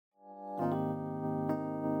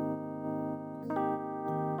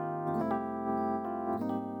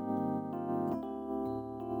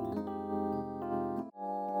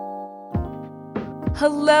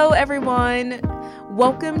Hello, everyone.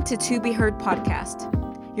 Welcome to Be Heard podcast,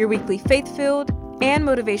 your weekly faith-filled and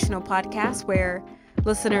motivational podcast where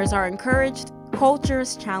listeners are encouraged, culture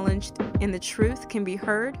is challenged, and the truth can be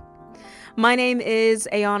heard. My name is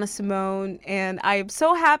Ayana Simone, and I am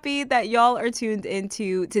so happy that y'all are tuned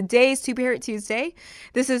into today's To Be Heard Tuesday.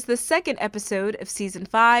 This is the second episode of Season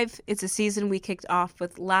 5. It's a season we kicked off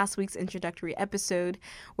with last week's introductory episode,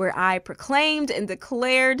 where I proclaimed and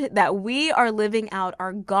declared that we are living out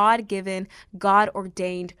our God-given,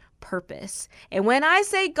 God-ordained purpose. And when I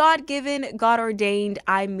say God-given, God-ordained,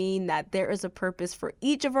 I mean that there is a purpose for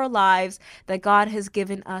each of our lives that God has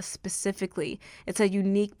given us specifically. It's a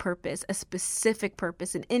unique purpose, a specific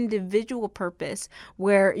purpose, an individual purpose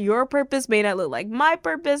where your purpose may not look like my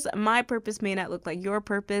purpose may not look like your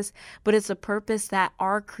purpose, but it's a purpose that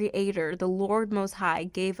our Creator, the Lord Most High,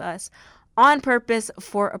 gave us on purpose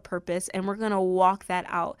for a purpose, and we're going to walk that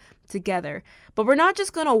out together. But we're not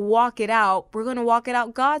just going to walk it out, we're going to walk it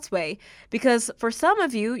out God's way. Because for some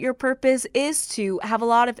of you, your purpose is to have a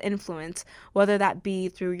lot of influence, whether that be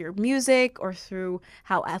through your music or through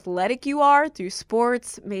how athletic you are, through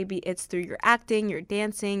sports, maybe it's through your acting, your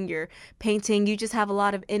dancing, your painting. You just have a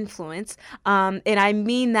lot of influence. And I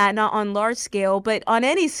mean that not on large scale, but on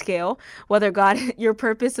any scale, whether your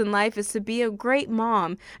purpose in life is to be a great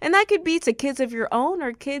mom. And that could be to kids of your own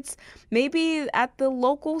or kids maybe at the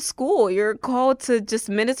local school. You're called to just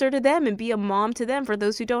minister to them and be a mom to them for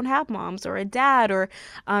those who don't have moms, or a dad, or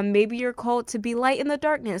maybe you're called to be light in the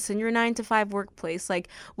darkness in your 9-to-5 workplace. Like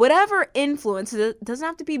whatever influence, it doesn't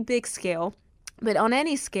have to be big scale. But on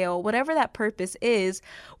any scale, whatever that purpose is,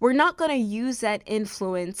 we're not going to use that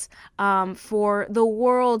influence for the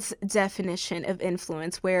world's definition of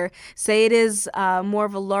influence, where say it is more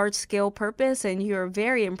of a large scale purpose and you're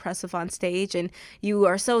very impressive on stage and you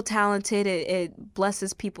are so talented, it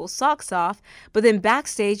blesses people's socks off. But then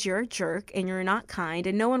backstage, you're a jerk and you're not kind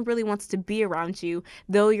and no one really wants to be around you,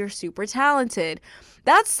 though you're super talented.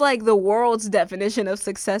 That's like the world's definition of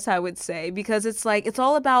success, I would say, because it's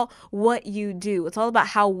all about what you do. It's all about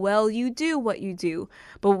how well you do what you do.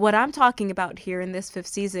 But what I'm talking about here in this 5th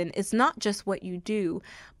season is not just what you do,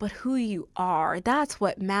 but who you are. That's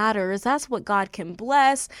what matters. That's what God can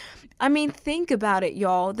bless. I mean, think about it,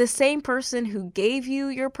 y'all. The same person who gave you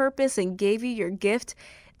your purpose and gave you your gift,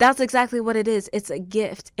 that's exactly what it is. It's a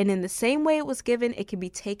gift. And in the same way it was given, it can be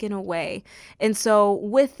taken away. And so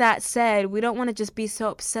with that said, we don't want to just be so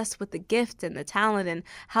obsessed with the gift and the talent and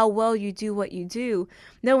how well you do what you do.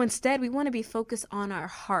 No, instead, we want to be focused on our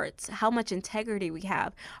hearts, how much integrity we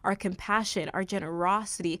have, our compassion, our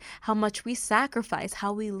generosity, how much we sacrifice,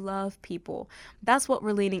 how we love people. That's what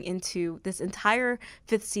we're leaning into this entire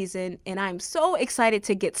 5th season. And I'm so excited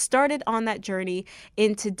to get started on that journey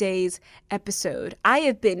in today's episode. I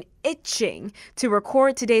have been itching to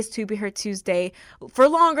record today's To Be Heard Tuesday for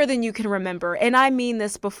longer than you can remember. And I mean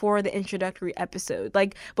this before the introductory episode.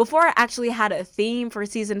 Like before I actually had a theme for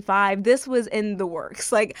season 5, this was in the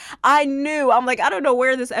works. Like I don't know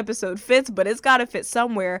where this episode fits, but it's got to fit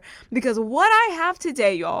somewhere because what I have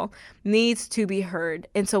today, y'all, needs to be heard.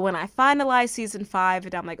 And so when I finalize season 5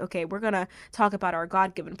 and I'm like, okay, we're going to talk about our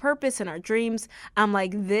God-given purpose and our dreams, I'm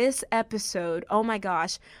like, this episode, oh my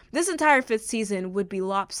gosh, this entire 5th season would be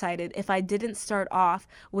lopsided if I didn't start off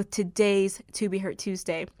with today's To Be Heard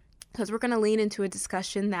Tuesday. Because we're going to lean into a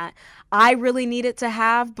discussion that I really needed to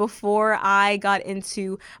have before I got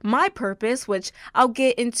into my purpose, which I'll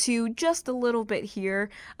get into just a little bit here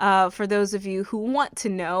for those of you who want to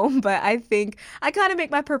know. But I think I kind of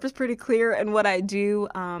make my purpose pretty clear in what I do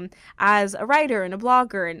as a writer and a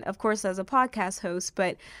blogger and, of course, as a podcast host.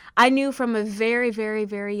 But I knew from a very, very,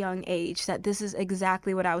 very young age that this is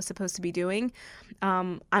exactly what I was supposed to be doing.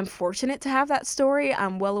 I'm fortunate to have that story.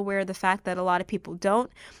 I'm well aware of the fact that a lot of people don't.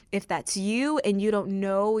 If that's you and you don't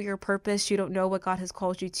know your purpose, you don't know what God has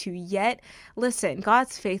called you to yet, listen,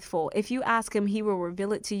 God's faithful. If you ask him, he will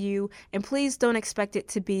reveal it to you. And please don't expect it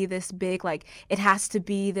to be this big, like it has to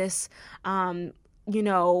be this,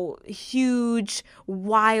 huge,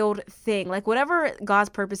 wild thing. Like whatever God's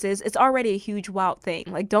purpose is, it's already a huge, wild thing.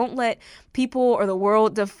 Like don't let people or the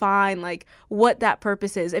world define like what that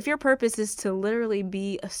purpose is. If your purpose is to literally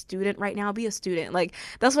be a student right now, be a student. Like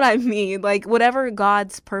that's what I mean. Like whatever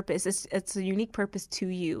God's purpose is, it's a unique purpose to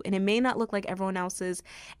you. And it may not look like everyone else's,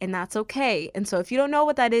 and that's okay. And so if you don't know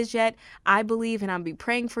what that is yet, I believe and I'll be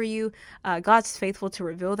praying for you. God's faithful to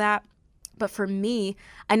reveal that. But for me,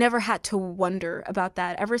 I never had to wonder about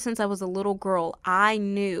that. Ever since I was a little girl, I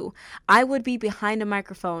knew I would be behind a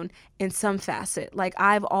microphone in some facet. Like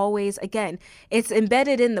I've always, again, it's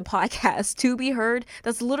embedded in the podcast, To Be Heard.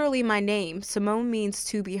 That's literally my name. Simone means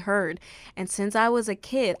to be heard. And since I was a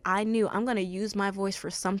kid, I knew I'm going to use my voice for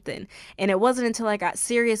something. And it wasn't until I got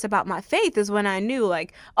serious about my faith is when I knew,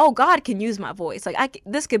 like, oh, God can use my voice. Like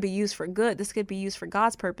this could be used for good. This could be used for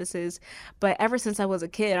God's purposes. But ever since I was a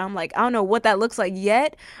kid, I'm like, I don't know what that looks like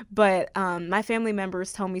yet, but my family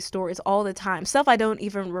members tell me stories all the time, stuff I don't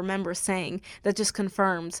even remember saying, that just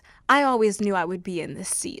confirms I always knew I would be in this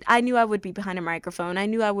seat. I knew I would be behind a microphone. I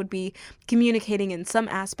knew I would be communicating in some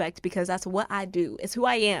aspect because that's what I do. It's who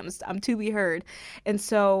I am. I'm to be heard. And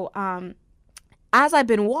so as I've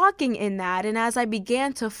been walking in that, and as I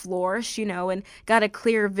began to flourish, and got a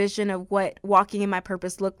clear vision of what walking in my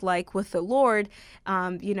purpose looked like with the Lord, how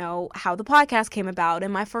the podcast came about,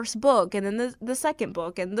 and my first book, and then the second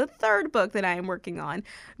book, and the third book that I am working on.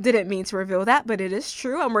 Didn't mean to reveal that, but it is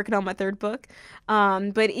true. I'm working on my third book.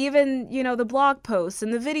 But even, the blog posts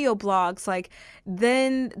and the video blogs, like,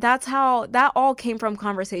 then that's how that all came from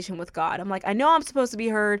conversation with God. I'm like, I know I'm supposed to be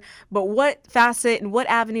heard, but what facet and what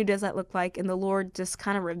avenue does that look like? And the Lord just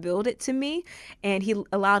kind of revealed it to me, and he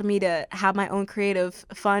allowed me to have my own creative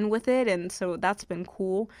fun with it. And so that's been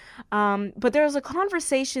cool. But there was a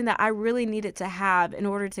conversation that I really needed to have in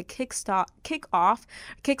order to kickstart,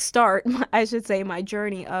 I should say, my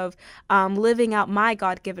journey of living out my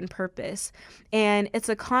God-given purpose. And it's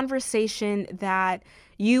a conversation that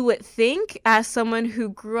you would think, as someone who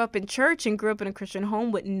grew up in church and grew up in a Christian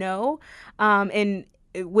home, would know, and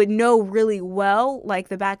would know really well, like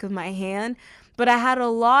the back of my hand. But I had a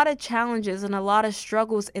lot of challenges and a lot of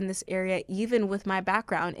struggles in this area, even with my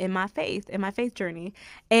background in my faith journey.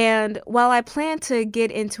 And while I plan to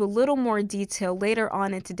get into a little more detail later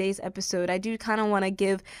on in today's episode, I do kind of want to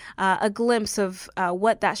give a glimpse of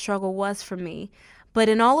what that struggle was for me. But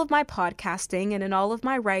in all of my podcasting and in all of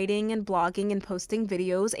my writing and blogging and posting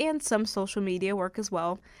videos and some social media work as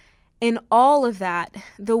well, in all of that,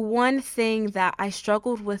 the one thing that I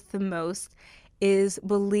struggled with the most is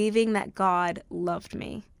believing that God loved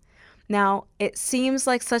me. Now, it seems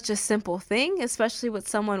like such a simple thing, especially with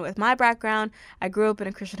someone with my background. I grew up in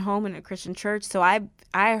a Christian home and a Christian church, so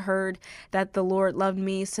I heard that the Lord loved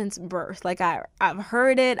me since birth. Like I've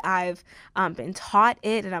heard it, I've been taught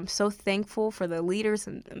it, and I'm so thankful for the leaders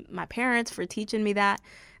and my parents for teaching me that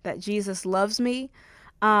Jesus loves me.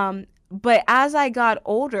 But as I got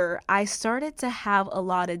older, I started to have a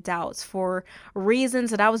lot of doubts for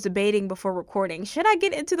reasons that I was debating before recording. Should I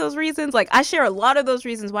get into those reasons? Like, I share a lot of those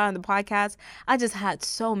reasons why on the podcast. I just had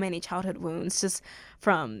so many childhood wounds just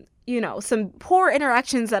from, some poor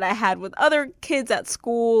interactions that I had with other kids at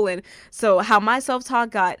school. And so how my self-talk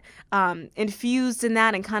got infused in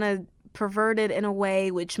that and kind of perverted in a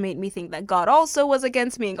way which made me think that God also was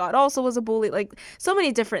against me and God also was a bully. Like so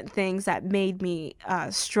many different things that made me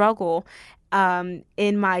struggle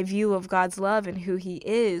in my view of God's love and who he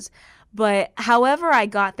is. But however I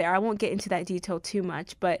got there, I won't get into that detail too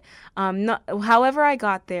much, but however I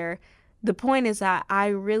got there, the point is that I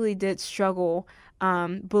really did struggle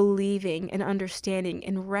believing and understanding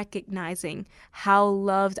and recognizing how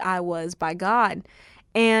loved I was by God.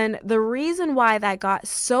 And the reason why that got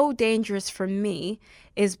so dangerous for me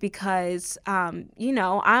is because,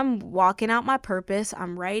 I'm walking out my purpose.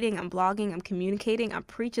 I'm writing, I'm blogging, I'm communicating, I'm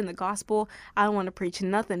preaching the gospel. I don't want to preach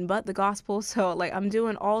nothing but the gospel. So I'm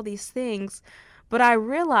doing all these things. But I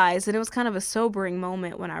realized, and it was kind of a sobering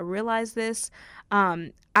moment when I realized this,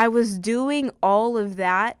 I was doing all of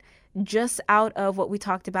that just out of what we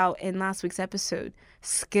talked about in last week's episode,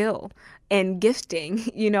 skill and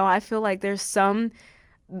gifting. I feel like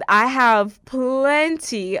I have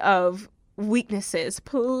plenty of weaknesses,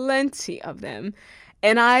 plenty of them.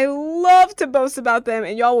 And I love to boast about them.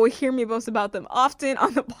 And y'all will hear me boast about them often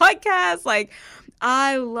on the podcast. Like,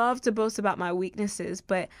 I love to boast about my weaknesses,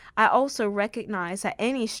 but I also recognize that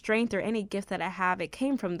any strength or any gift that I have, it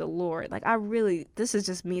came from the Lord. Like this is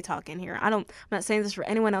just me talking here. I'm not saying this for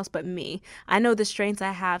anyone else but me. I know the strengths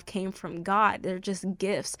I have came from God. They're just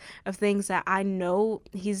gifts of things that I know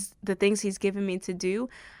the things he's given me to do.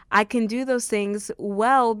 I can do those things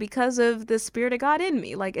well because of the Spirit of God in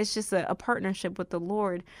me. Like it's just a partnership with the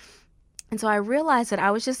Lord. And so I realized that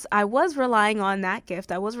I was relying on that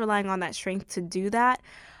gift. I was relying on that strength to do that.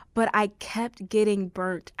 But I kept getting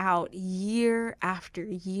burnt out year after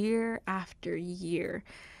year after year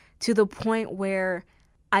to the point where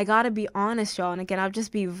I gotta be honest, y'all. And again, I'll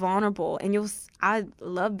just be vulnerable. And I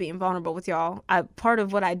love being vulnerable with y'all. Part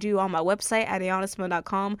of what I do on my website at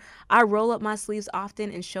ahonestmo.com, I roll up my sleeves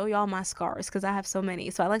often and show y'all my scars because I have so many.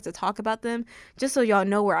 So I like to talk about them just so y'all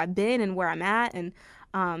know where I've been and where I'm at. And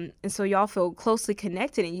so y'all feel closely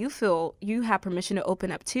connected and you feel you have permission to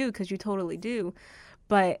open up too, because you totally do.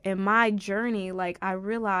 But in my journey, like, I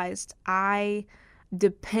realized I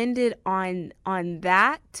depended on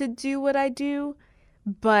that to do what I do,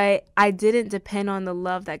 but I didn't depend on the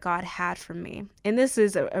love that God had for me. And this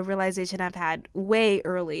is a realization I've had way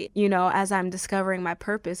early, as I'm discovering my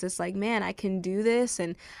purpose. It's like, man, I can do this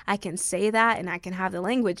and I can say that and I can have the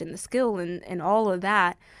language and the skill and all of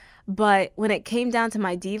that. But when it came down to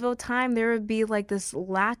my Devo time, there would be like this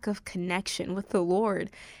lack of connection with the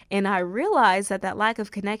Lord. And I realized that that lack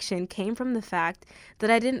of connection came from the fact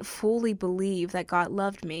that I didn't fully believe that God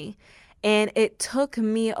loved me. And it took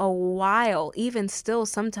me a while, even still,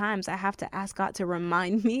 sometimes I have to ask God to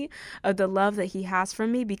remind me of the love that He has for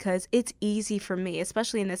me, because it's easy for me,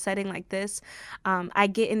 especially in a setting like this. I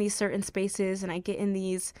get in these certain spaces and I get in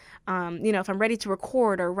these, if I'm ready to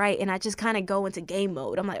record or write, and I just kind of go into game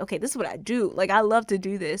mode. I'm like, okay, this is what I do. Like, I love to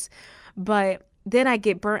do this. But then I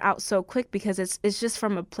get burnt out so quick because it's just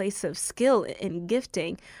from a place of skill and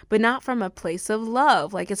gifting, but not from a place of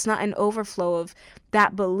love. Like, it's not an overflow of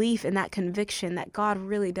that belief and that conviction that God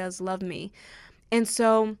really does love me. And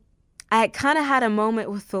so I kind of had a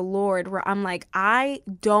moment with the Lord where I'm like, I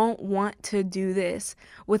don't want to do this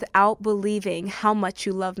without believing how much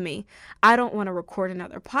you love me. I don't want to record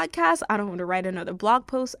another podcast. I don't want to write another blog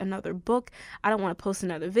post, another book. I don't want to post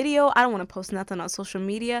another video. I don't want to post nothing on social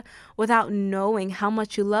media without knowing how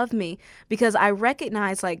much you love me. Because I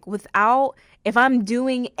recognize, like, if I'm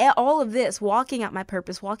doing all of this, walking out my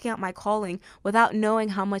purpose, walking out my calling without knowing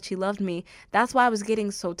how much He loved me, that's why I was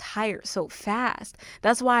getting so tired so fast.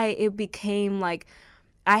 That's why it became like,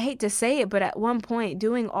 I hate to say it, but at one point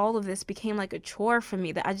doing all of this became like a chore for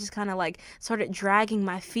me, that I just kind of like started dragging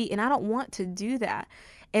my feet, and I don't want to do that.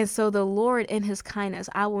 And so the Lord, in His kindness,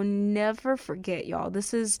 I will never forget, y'all.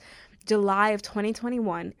 This is July of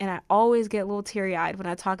 2021, and I always get a little teary-eyed when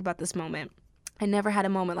I talk about this moment. I never had a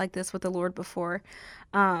moment like this with the Lord before.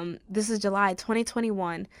 This is July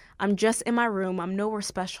 2021. I'm just in my room. I'm nowhere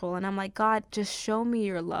special. And I'm like, God, just show me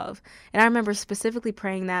your love. And I remember specifically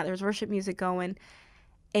praying that. There's worship music going.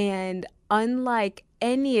 And unlike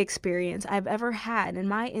any experience I've ever had in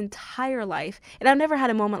my entire life, and I've never had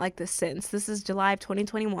a moment like this since. This is July of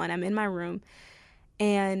 2021. I'm in my room.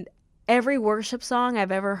 And every worship song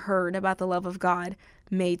I've ever heard about the love of God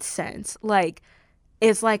made sense. Like,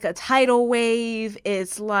 it's like a tidal wave.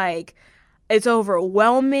 It's like, it's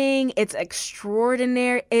overwhelming. It's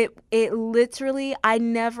extraordinary. It literally, I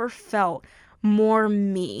never felt more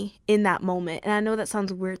me in that moment. And I know that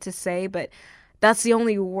sounds weird to say, but that's the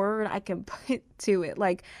only word I can put to it.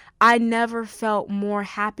 Like, I never felt more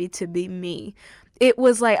happy to be me. It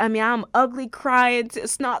was like, I'm ugly crying,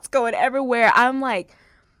 snot's going everywhere. I'm like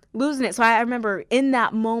losing it. So I remember in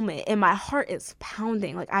that moment, and my heart is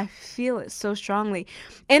pounding. Like, I feel it so strongly.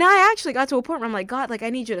 And I actually got to a point where I'm like, God, like, I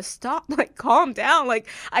need you to stop, like, calm down. Like,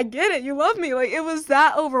 I get it. You love me. Like, it was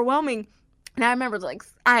that overwhelming. And I remember, like,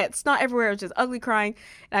 I had snot everywhere. I was just ugly crying.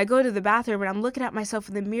 And I go to the bathroom and I'm looking at myself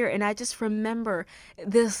in the mirror, and I just remember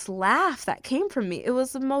this laugh that came from me. It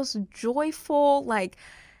was the most joyful, like,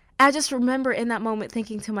 I just remember in that moment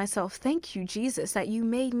thinking to myself, thank you, Jesus, that you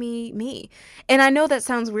made me me. And I know that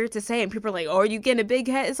sounds weird to say, and people are like, oh, are you getting a big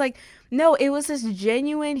head? It's like, no, it was this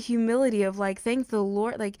genuine humility of like, thank the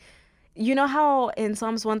Lord. Like, you know how in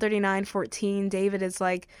Psalms 139:14, David is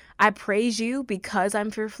like, I praise you because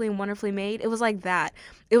I'm fearfully and wonderfully made. It was like that.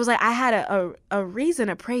 It was like I had a reason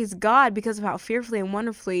to praise God because of how fearfully and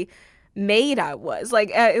wonderfully made I was.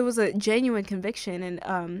 Like, it was a genuine conviction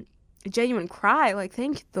and a genuine cry. Like,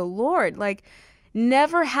 thank the Lord. Like,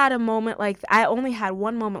 never had a moment like I only had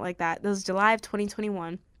one moment like that. That was July of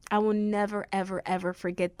 2021. I will never, ever, ever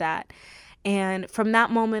forget that. And from that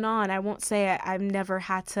moment on, I won't say I've never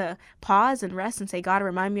had to pause and rest and say, God,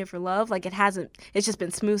 remind me of your love. Like, it's just been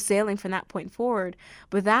smooth sailing from that point forward.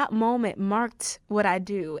 But that moment marked what I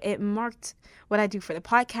do. It marked what I do for the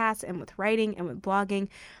podcast and with writing and with blogging.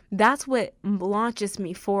 That's what launches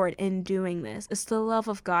me forward in doing this. It's the love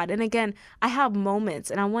of God. And again, I have moments,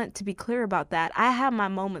 and I want to be clear about that. I have my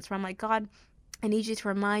moments where I'm like, God, I need you to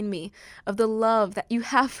remind me of the love that you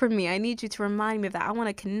have for me. I need you to remind me of that. I want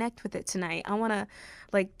to connect with it tonight.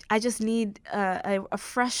 I just need a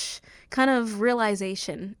fresh kind of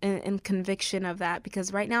realization and conviction of that,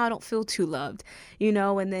 because right now I don't feel too loved,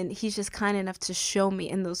 and then he's just kind enough to show me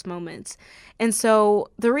in those moments. And so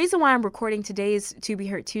the reason why I'm recording today's To Be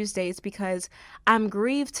Hurt Tuesday is because I'm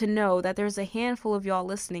grieved to know that there's a handful of y'all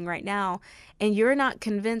listening right now, and you're not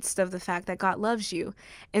convinced of the fact that God loves you.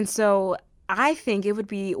 And so I think it would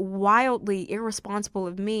be wildly irresponsible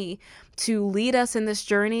of me to lead us in this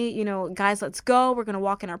journey. Guys, let's go. We're going to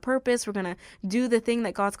walk in our purpose. We're going to do the thing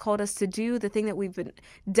that God's called us to do, the thing that we've been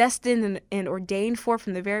destined and ordained for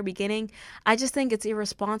from the very beginning. I just think it's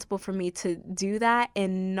irresponsible for me to do that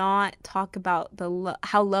and not talk about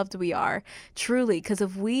how loved we are, truly. Because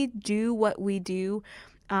if we do what we do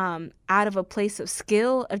out of a place of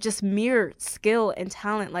skill, of just mere skill and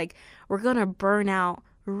talent, like, we're going to burn out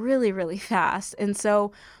really, really fast. And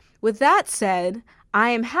so with that said,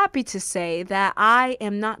 I am happy to say that I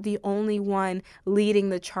am not the only one leading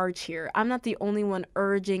the charge here. I'm not the only one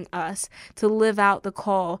urging us to live out the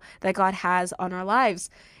call that God has on our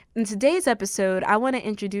lives. In today's episode, I want to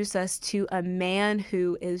introduce us to a man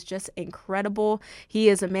who is just incredible. He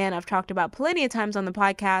is a man I've talked about plenty of times on the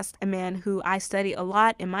podcast, a man who I study a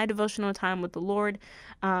lot in my devotional time with the Lord.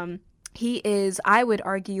 He is, I would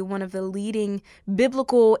argue, one of the leading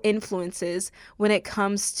biblical influences when it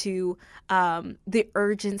comes to the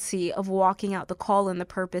urgency of walking out the call and the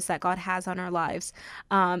purpose that God has on our lives.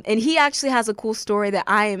 And he actually has a cool story that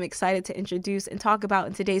I am excited to introduce and talk about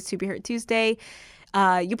in today's To Be Heard Tuesday.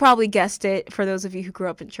 You probably guessed it for those of you who grew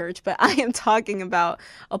up in church, but I am talking about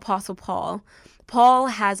Apostle Paul. Paul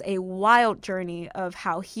has a wild journey of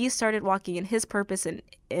how he started walking in his purpose and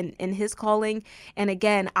in his calling. And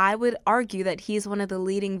again, I would argue that he's one of the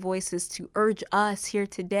leading voices to urge us here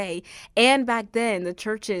today. And back then, the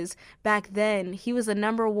churches back then, he was the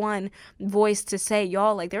number one voice to say,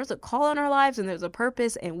 y'all, like, there's a call on our lives and there's a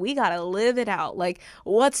purpose and we got to live it out. Like,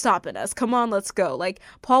 what's stopping us? Come on, let's go. Like,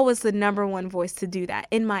 Paul was the number one voice to do that,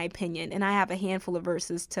 in my opinion. And I have a handful of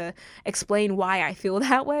verses to explain why I feel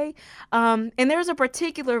that way. And there's a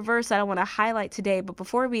particular verse that I want to highlight today. But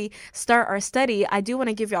before we start our study, I do want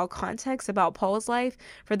to give y'all context about Paul's life.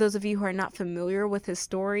 For those of you who are not familiar with his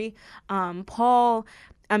story, Paul,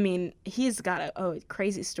 he's got a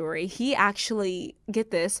crazy story. He actually,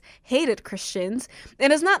 get this, hated Christians.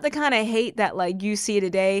 And it's not the kind of hate that, like, you see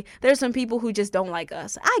today. There's some people who just don't like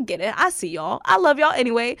us. I get it. I see y'all. I love y'all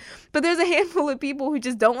anyway. But there's a handful of people who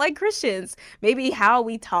just don't like Christians. Maybe how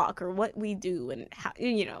we talk or what we do. And how,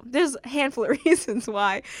 there's a handful of reasons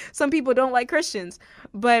why some people don't like Christians.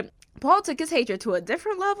 But Paul took his hatred to a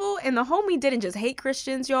different level. And the homie didn't just hate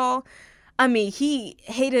Christians, y'all. He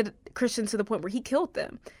hated Christians to the point where he killed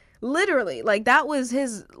them. Literally, like, that was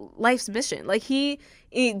his life's mission. Like, he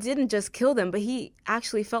didn't just kill them, but he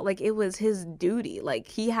actually felt like it was his duty. Like,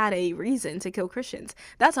 he had a reason to kill Christians.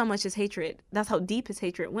 That's how deep his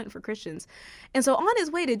hatred went for Christians. And so on his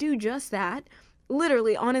way to do just that,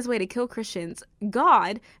 literally on his way to kill Christians,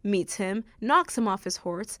 God meets him, knocks him off his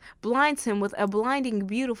horse, blinds him with a blinding,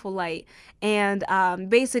 beautiful light, and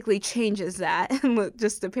basically changes that,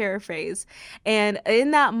 just to paraphrase. And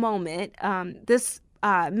in that moment, this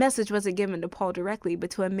message wasn't given to Paul directly, but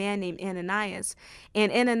to a man named Ananias.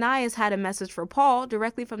 And Ananias had a message for Paul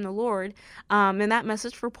directly from the Lord. And that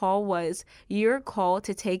message for Paul was, you're called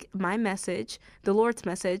to take my message, the Lord's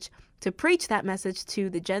message, to preach that message to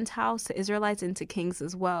the Gentiles, to Israelites, and to kings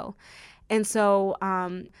as well. And so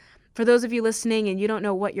for those of you listening and you don't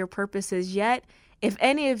know what your purpose is yet, if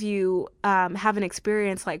any of you have an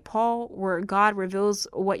experience like Paul, where God reveals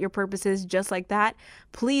what your purpose is just like that,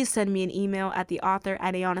 please send me an email at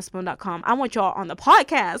theauthor@ayannaspoon.com. I want y'all on the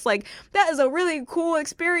podcast. Like, that is a really cool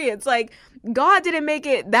experience. Like, God didn't make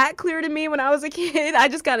it that clear to me when I was a kid. I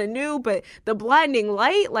just kind of knew, but the blinding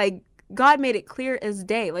light, like, God made it clear as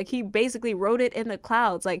day. Like, he basically wrote it in the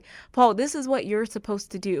clouds. Like, Paul, this is what you're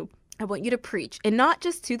supposed to do. I want you to preach, and not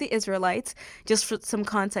just to the Israelites. Just for some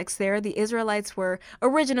context there, the Israelites were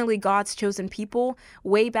originally God's chosen people.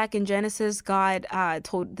 Way back in Genesis, God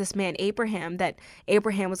told this man Abraham that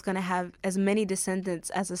Abraham was going to have as many descendants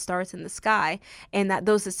as the stars in the sky, and that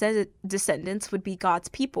those descendants would be God's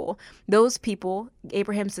people. Those people,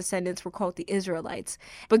 Abraham's descendants, were called the Israelites.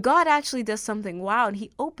 But God actually does something wild. He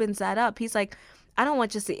opens that up. He's like, I don't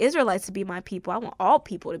want just the Israelites to be my people. I want all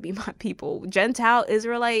people to be my people. Gentile,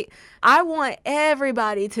 Israelite. I want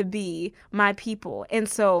everybody to be my people. And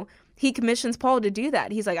so he commissions Paul to do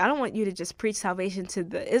that. He's like, I don't want you to just preach salvation to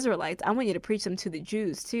the Israelites. I want you to preach them to the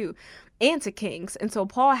Jews too, and to kings. And so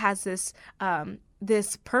Paul has this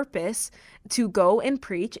this purpose to go and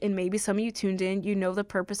preach. And maybe some of you tuned in, you know the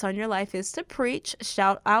purpose on your life is to preach.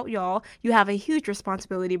 Shout out, y'all. You have a huge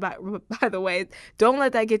responsibility, by the way. Don't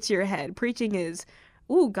let that get to your head. Preaching is,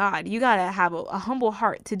 ooh, God, you got to have a humble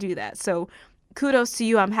heart to do that. So kudos to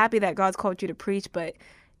you. I'm happy that God's called you to preach, but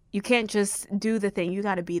you can't just do the thing. You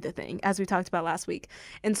got to be the thing, as we talked about last week.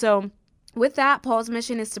 And so with that, Paul's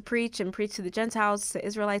mission is to preach to the Gentiles, to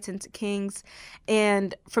Israelites, and to kings.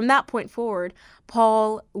 And from that point forward,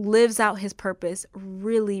 Paul lives out his purpose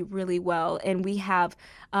really, really well. And we have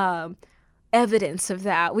evidence of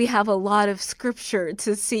that. We have a lot of scripture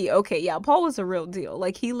to see, okay, yeah, Paul was a real deal.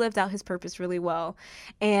 Like, he lived out his purpose really well.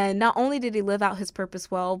 And not only did he live out his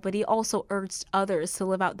purpose well, but he also urged others to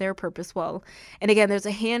live out their purpose well. And again, there's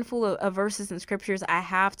a handful of verses and scriptures I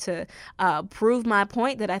have to prove my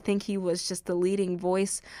point that I think he was just the leading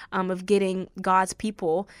voice of getting God's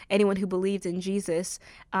people, anyone who believed in Jesus,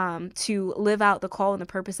 to live out the call and the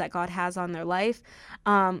purpose that God has on their life.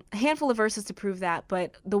 A handful of verses to prove that,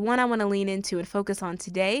 but the one I want to lean into and focus on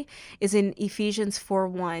today is in Ephesians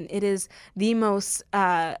 4:1. It is the most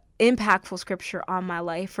impactful scripture on my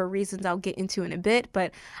life for reasons I'll get into in a bit,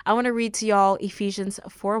 but I want to read to y'all Ephesians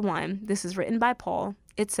 4:1. This is written by Paul.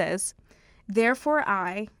 It says, "Therefore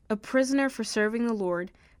I, a prisoner for serving the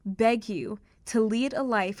Lord, beg you to lead a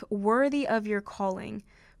life worthy of your calling,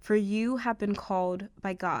 for you have been called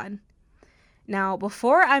by God." Now,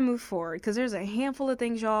 before I move forward, because there's a handful of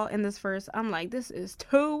things, y'all, in this verse, I'm like, this is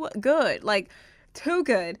too good, like, too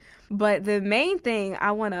good. But the main thing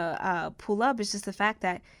I want to pull up is just the fact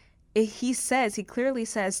that he clearly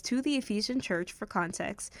says to the Ephesian church, for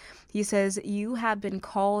context, he says, you have been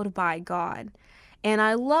called by God. And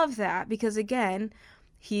I love that because, again,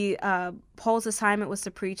 Paul's assignment was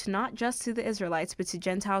to preach not just to the Israelites, but to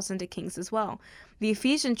Gentiles and to kings as well. The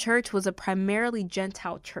Ephesian church was a primarily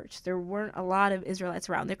Gentile church. There weren't a lot of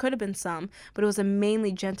Israelites around. There could have been some, but it was a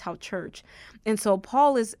mainly Gentile church. And so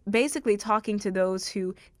Paul is basically talking to those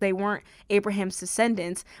who they weren't Abraham's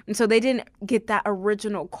descendants. And so they didn't get that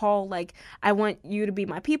original call, like, I want you to be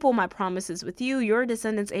my people, my promise is with you, your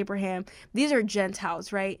descendants, Abraham. These are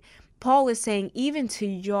Gentiles, right? Paul is saying, even to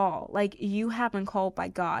y'all, like, you have been called by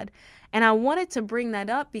God. And I wanted to bring that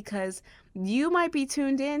up because you might be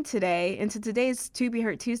tuned in today, into today's To Be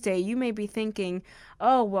Heard Tuesday. You may be thinking,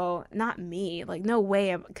 oh, well, not me. Like, no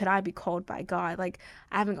way could I be called by God. Like,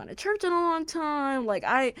 I haven't gone to church in a long time. Like,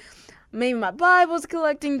 maybe my Bible's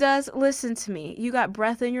collecting dust. Listen to me. You got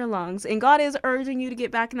breath in your lungs, and God is urging you to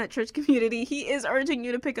get back in that church community. He is urging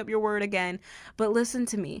you to pick up your word again. But listen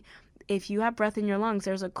to me. If you have breath in your lungs,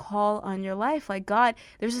 there's a call on your life. Like, God,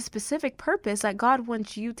 there's a specific purpose that God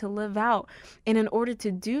wants you to live out. And in order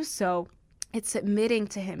to do so, it's submitting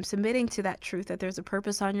to him, submitting to that truth that there's a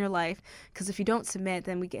purpose on your life. Because if you don't submit,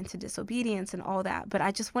 then we get into disobedience and all that. But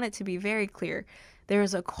I just want it to be very clear. There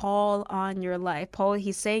is a call on your life. Paul,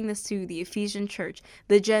 he's saying this to the Ephesian church,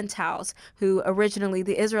 the Gentiles, who originally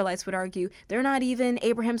the Israelites would argue, they're not even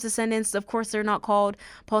Abraham's descendants. Of course, they're not called.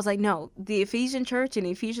 Paul's like, no, the Ephesian church in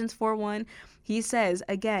Ephesians 4:1, he says,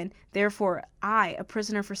 again, therefore, I, a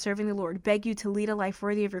prisoner for serving the Lord, beg you to lead a life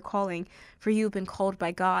worthy of your calling, for you have been called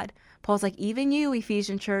by God. Paul's like, even you,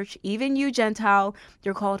 Ephesian church, even you, Gentile,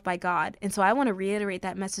 you're called by God. And so I want to reiterate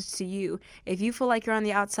that message to you. If you feel like you're on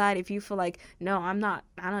the outside, if you feel like, no,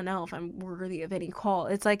 I don't know if I'm worthy of any call.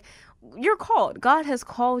 It's like, you're called. God has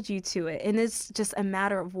called you to it. And it's just a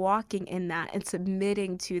matter of walking in that and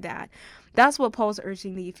submitting to that. That's what Paul's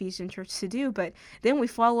urging the Ephesian church to do. But then we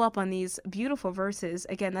follow up on these beautiful verses.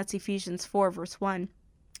 Again, that's Ephesians 4, verse 1.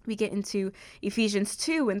 We get into Ephesians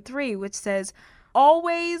 2 and 3, which says,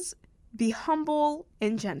 always be humble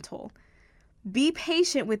and gentle. Be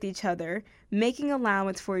patient with each other, making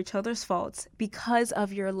allowance for each other's faults because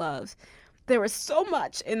of your love. There is so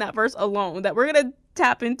much in that verse alone that we're going to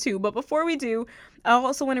tap into. But before we do, I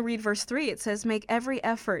also want to read verse 3. It says, make every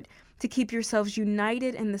effort to keep yourselves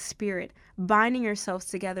united in the Spirit, binding yourselves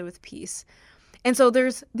together with peace. And so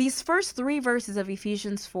there's these first 3 verses of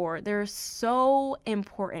Ephesians 4. They're so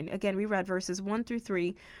important. Again, we read verses 1 through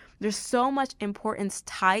 3. There's so much importance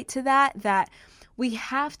tied to that we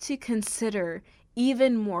have to consider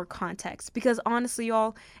even more context. Because honestly,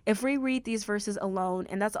 y'all, if we read these verses alone,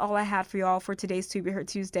 and that's all I had for y'all for today's To Be Heard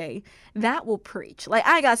Tuesday, that will preach. Like,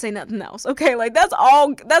 I ain't gotta say nothing else, okay? Like,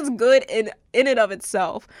 that's good in and of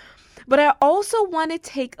itself. But I also want to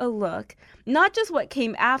take a look, not just what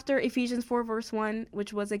came after Ephesians 4, verse 1,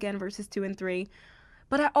 which was, again, verses 2 and 3,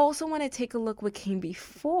 but I also want to take a look what came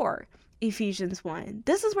before Ephesians 1.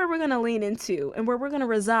 This is where we're going to lean into and where we're going to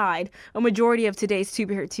reside a majority of today's To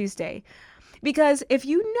Be Heard Tuesday. Because if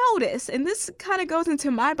you notice, and this kind of goes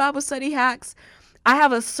into my Bible study hacks, I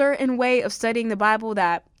have a certain way of studying the Bible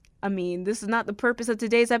that, I mean, this is not the purpose of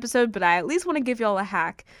today's episode, but I at least want to give y'all a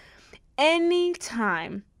hack.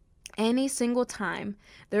 Anytime, any single time,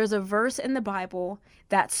 there's a verse in the Bible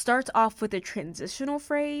that starts off with a transitional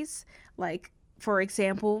phrase, like, for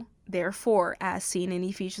example, therefore, as seen in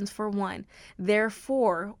Ephesians 4:1,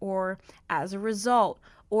 therefore, or as a result,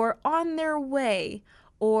 or on their way,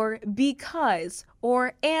 or because,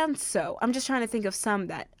 or and so. I'm just trying to think of some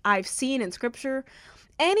that I've seen in scripture.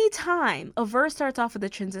 Anytime a verse starts off with a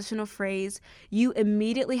transitional phrase, you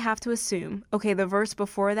immediately have to assume, okay, the verse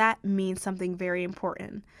before that means something very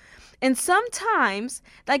important. And sometimes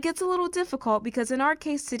that gets a little difficult because in our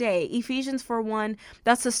case today, Ephesians 4:1,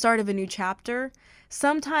 that's the start of a new chapter.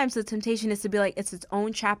 Sometimes the temptation is to be like, it's its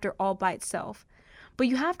own chapter all by itself. But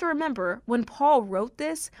you have to remember, when Paul wrote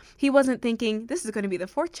this, he wasn't thinking, this is going to be the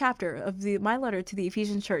 4th chapter of my letter to the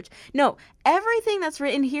Ephesian church. No, everything that's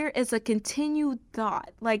written here is a continued thought.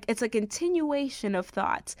 Like, it's a continuation of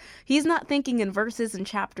thoughts. He's not thinking in verses and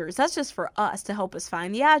chapters. That's just for us to help us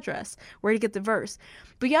find the address, where to get the verse.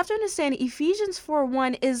 But you have to understand, Ephesians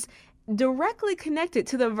 4:1 is directly connected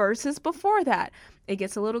to the verses before that. It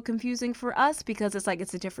gets a little confusing for us because it's like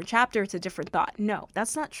it's a different chapter, it's a different thought. No,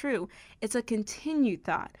 that's not true. It's a continued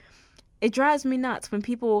thought. It drives me nuts when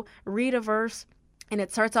people read a verse and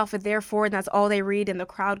it starts off with therefore and that's all they read and the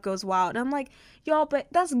crowd goes wild. And I'm like, y'all, but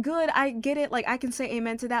that's good. I get it. Like, I can say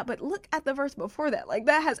amen to that. But look at the verse before that. Like,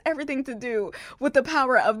 that has everything to do with the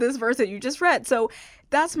power of this verse that you just read. So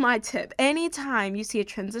that's my tip. Anytime you see a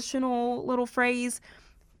transitional little phrase,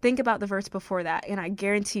 think about the verse before that, and I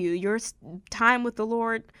guarantee you, your time with the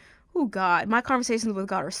Lord, oh God, my conversations with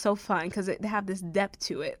God are so fun because they have this depth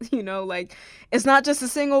to it, like it's not just a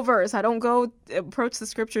single verse. I don't go approach the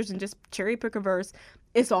scriptures and just cherry pick a verse.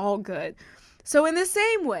 It's all good. So in the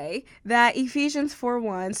same way that Ephesians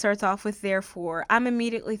 4:1 starts off with therefore, I'm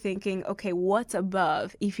immediately thinking, okay, what's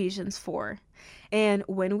above Ephesians 4? And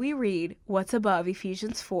when we read what's above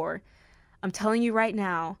Ephesians 4, I'm telling you right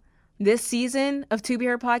now, this season of To Be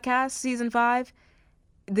Heard podcast, season 5,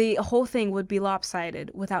 the whole thing would be lopsided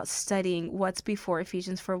without studying what's before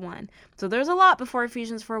Ephesians 4:1. So there's a lot before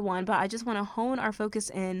Ephesians 4:1, but I just want to hone our focus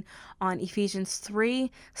in on Ephesians 3,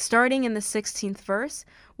 starting in the 16th verse.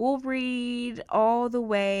 We'll read all the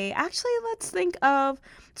way. Actually, let's think of,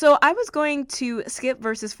 so I was going to skip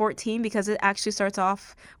verses 14 because it actually starts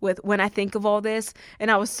off with when I think of all this, and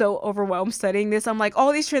I was so overwhelmed studying this. I'm like,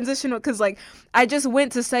 all these transitional, because like I just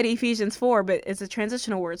went to study Ephesians 4, but it's a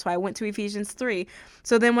transitional word, so I went to Ephesians 3.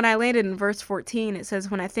 So then when I landed in verse 14, it says,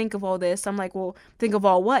 when I think of all this, I'm like, well, think of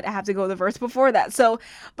all what? I have to go to the verse before that. So,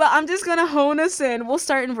 but I'm just going to hone us in. We'll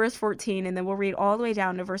start in verse 14, and then we'll read all the way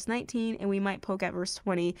down to verse 19, and we might poke at verse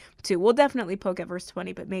 20 too. We'll definitely poke at verse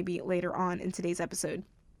 20, but maybe later on in today's episode.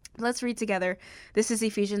 Let's read together. This is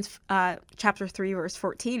Ephesians chapter 3, verse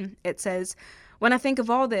 14. It says, when I think of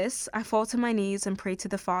all this, I fall to my knees and pray to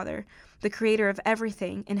the Father, the creator of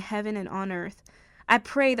everything in heaven and on earth. I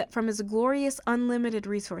pray that from his glorious, unlimited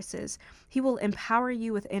resources, he will empower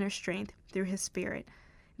you with inner strength through his Spirit.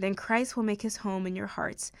 Then Christ will make his home in your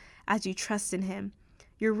hearts as you trust in him.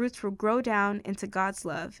 Your roots will grow down into God's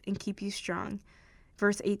love and keep you strong.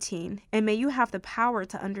 Verse 18, and may you have the power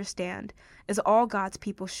to understand, as all God's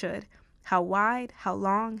people should, how wide, how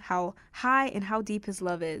long, how high, and how deep his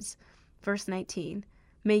love is. Verse 19,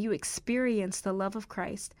 may you experience the love of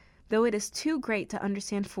Christ, though it is too great to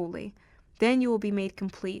understand fully. Then you will be made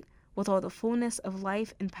complete with all the fullness of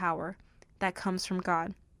life and power that comes from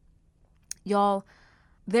God. Y'all,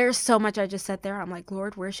 there's so much I just said there. I'm like,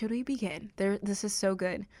 Lord, where should we begin? This is so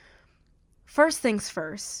good. First things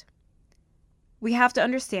first, we have to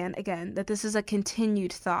understand, again, that this is a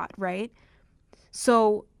continued thought, right?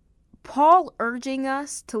 So Paul urging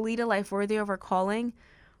us to lead a life worthy of our calling,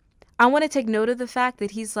 I want to take note of the fact that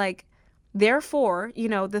he's like, therefore,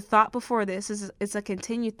 the thought before this is a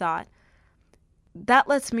continued thought. That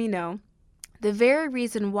lets me know the very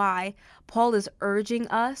reason why Paul is urging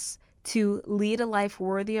us to lead a life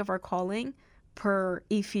worthy of our calling, per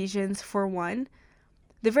Ephesians 4:1.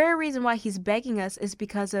 The very reason why he's begging us is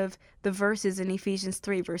because of the verses in Ephesians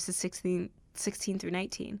 3, verses 16 through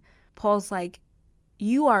 19. Paul's like,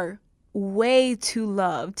 you are way too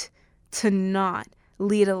loved to not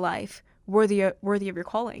lead a life worthy of your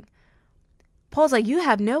calling. Paul's like, you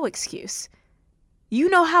have no excuse. You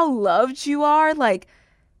know how loved you are. Like,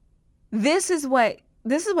 this is what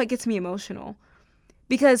gets me emotional.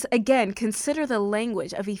 Because again, consider the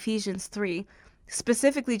language of Ephesians 3,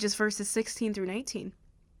 specifically just verses 16 through 19.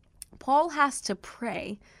 Paul has to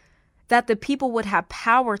pray that the people would have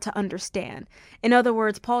power to understand. In other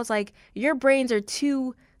words, Paul's like, your brains are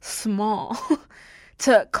too small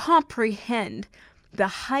to comprehend the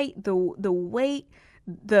height, the weight,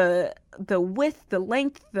 the width, the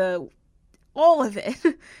length, all of it,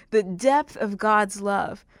 the depth of God's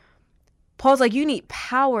love. Paul's like, you need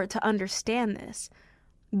power to understand this.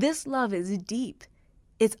 This love is deep.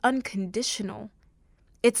 It's unconditional.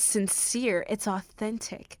 It's sincere. It's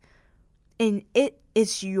authentic. And it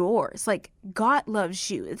is yours. Like, God loves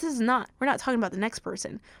you. We're not talking about the next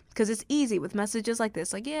person, because it's easy with messages like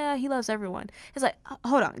this. Like, yeah, he loves everyone. It's like,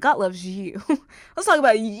 hold on. God loves you. Let's talk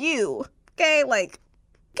about you. Okay? Like,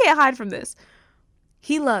 can't hide from this.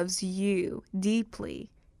 He loves you deeply.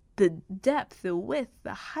 The depth, the width,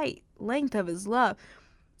 the height, length of his love.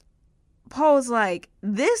 Paul's like,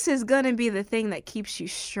 this is going to be the thing that keeps you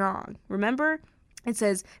strong. Remember? It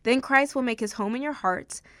says, then Christ will make his home in your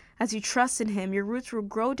hearts. As you trust in him, your roots will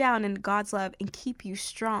grow down in God's love and keep you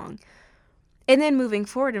strong. And then moving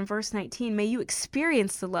forward in verse 19, may you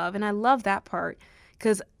experience the love. And I love that part,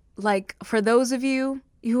 because like, for those of you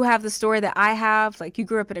who have the story that I have, like, you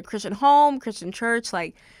grew up in a Christian home, Christian church,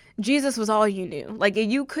 like, Jesus was all you knew. Like,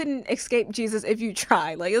 you couldn't escape Jesus if you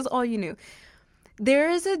tried. Like, it was all you knew.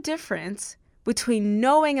 There is a difference between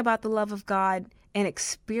knowing about the love of God and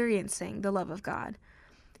experiencing the love of God.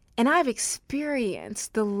 And I've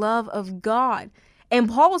experienced the love of God. And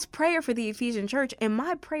Paul's prayer for the Ephesian church, and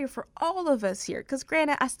my prayer for all of us here, because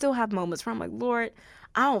granted, I still have moments where I'm like, Lord,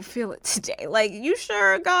 I don't feel it today. Like, you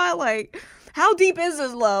sure, God? Like, how deep is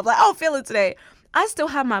this love? Like, I don't feel it today. I still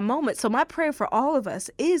have my moments. So my prayer for all of us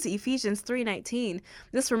is Ephesians 3:19.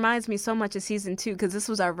 This reminds me so much of season 2, because this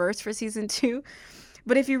was our verse for season 2.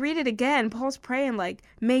 But if you read it again, Paul's praying like,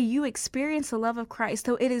 may you experience the love of Christ,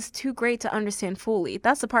 though it is too great to understand fully.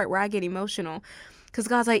 That's the part where I get emotional, because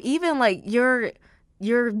God's like, even like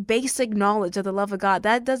your basic knowledge of the love of God,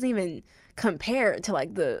 that doesn't even compare to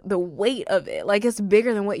like the weight of it. Like, it's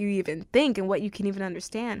bigger than what you even think and what you can even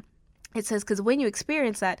understand. It says, because when you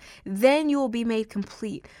experience that, then you will be made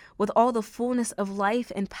complete with all the fullness of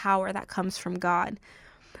life and power that comes from God.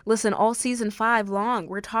 Listen, all season 5 long,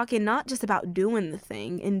 we're talking not just about doing the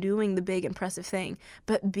thing and doing the big impressive thing,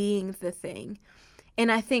 but being the thing.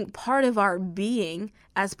 And I think part of our being,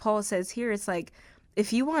 as Paul says here, it's like,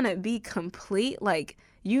 if you want to be complete, like,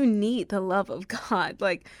 you need the love of God.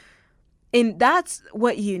 Like, and that's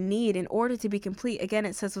what you need in order to be complete. Again,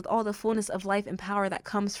 it says with all the fullness of life and power that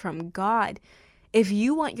comes from God. If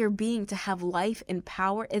you want your being to have life and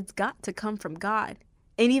power, it's got to come from God.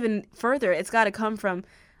 And even further, it's got to come from,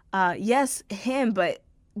 yes, him, but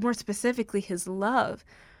more specifically, his love.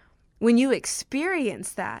 When you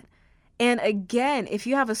experience that, and again, if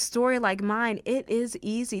you have a story like mine, it is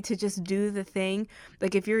easy to just do the thing.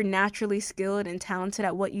 Like, if you're naturally skilled and talented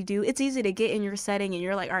at what you do, it's easy to get in your setting and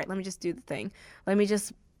you're like, all right, let me just do the thing. Let me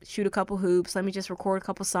just shoot a couple hoops. Let me just record a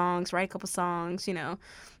couple songs, write a couple songs,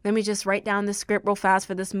 Let me just write down the script real fast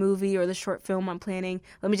for this movie or the short film I'm planning.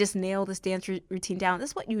 Let me just nail this dance routine down.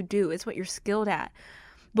 That's what you do. It's what you're skilled at.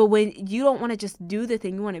 But when you don't want to just do the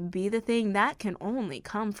thing, you want to be the thing, that can only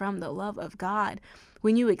come from the love of God.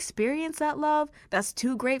 When you experience that love, that's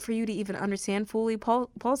too great for you to even understand fully.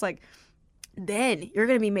 Paul's like, then you're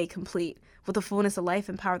going to be made complete with the fullness of life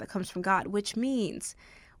and power that comes from God, which means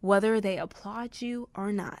whether they applaud you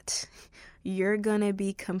or not, you're going to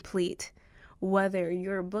be complete. Whether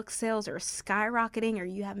your book sales are skyrocketing or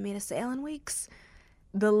you haven't made a sale in weeks,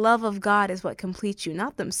 the love of God is what completes you,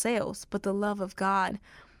 not them sales, but the love of God.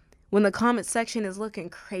 When the comment section is looking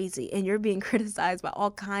crazy and you're being criticized by all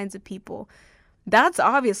kinds of people, that's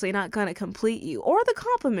obviously not going to complete you. Or the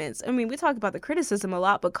compliments. I mean, we talk about the criticism a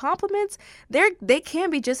lot, but compliments, they can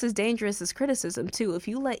be just as dangerous as criticism too, if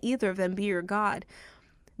you let either of them be your God.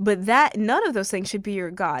 But none of those things should be your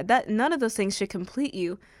God. None of those things should complete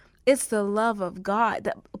you. It's the love of God.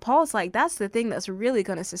 That Paul's like, that's the thing that's really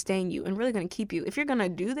going to sustain you and really going to keep you. If you're going to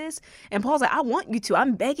do this, and Paul's like, I want you to.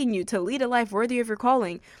 I'm begging you to lead a life worthy of your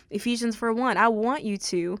calling. Ephesians 4:1, I want you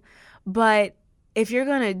to. But if you're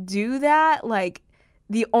going to do that, like,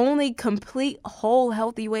 the only complete, whole,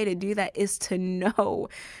 healthy way to do that is to know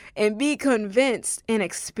and be convinced and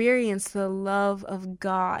experience the love of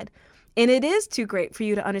God. And it is too great for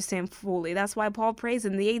you to understand fully. That's why Paul prays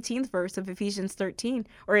in the 18th verse of Ephesians 3,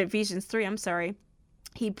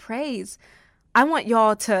 He prays, I want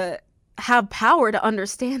y'all to have power to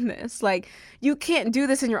understand this. Like, you can't do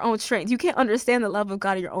this in your own strength. You can't understand the love of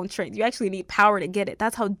God in your own strength. You actually need power to get it.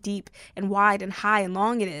 That's how deep and wide and high and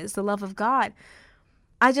long it is, the love of God.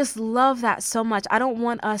 I just love that so much. I don't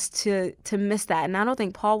want us to miss that. And I don't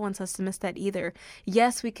think Paul wants us to miss that either.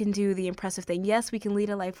 Yes, we can do the impressive thing. Yes, we can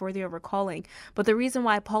lead a life worthy of our calling. But the reason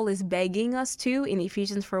why Paul is begging us to in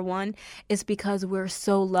Ephesians 4:1 is because we're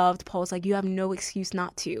so loved. Paul's like, you have no excuse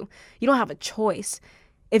not to. You don't have a choice.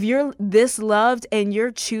 If you're this loved and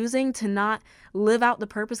you're choosing to not live out the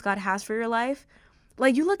purpose God has for your life,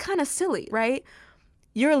 like, you look kind of silly, right?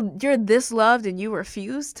 You're this loved and you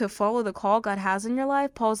refuse to follow the call God has in your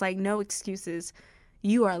life. Paul's like, no excuses.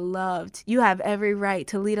 You are loved. You have every right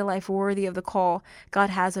to lead a life worthy of the call God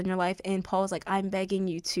has on your life. And Paul's like, I'm begging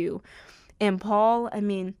you to. And Paul, I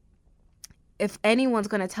mean, if anyone's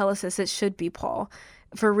going to tell us this, it should be Paul,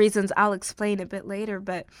 for reasons I'll explain a bit later.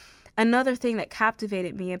 But another thing that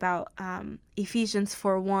captivated me about Ephesians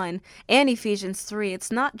 4:1 and Ephesians 3,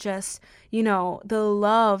 it's not just, the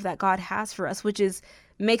love that God has for us, which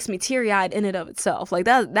makes me teary-eyed in and of itself. Like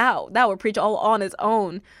that would preach all on its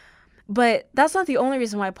own. But that's not the only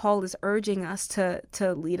reason why Paul is urging us to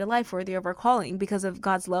lead a life worthy of our calling, because of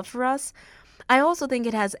God's love for us. I also think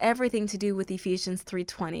it has everything to do with Ephesians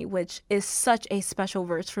 3:20, which is such a special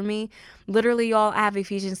verse for me. Literally, y'all, I have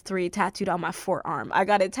Ephesians 3 tattooed on my forearm. I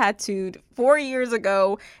got it tattooed 4 years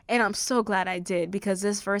ago, and I'm so glad I did, because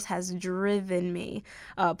this verse has driven me.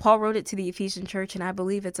 Paul wrote it to the Ephesian church, and I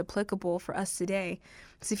believe it's applicable for us today.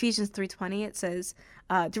 It's Ephesians 3:20. It says,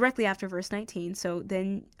 directly after verse 19, so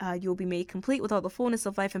then you'll be made complete with all the fullness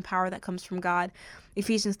of life and power that comes from God.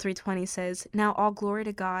 Ephesians 3:20 says, now all glory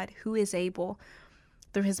to God, who is able,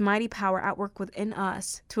 through his mighty power at work within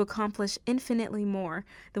us, to accomplish infinitely more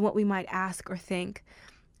than what we might ask or think.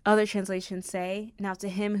 Other translations say, now to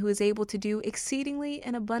him who is able to do exceedingly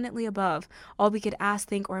and abundantly above all we could ask,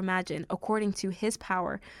 think, or imagine, according to his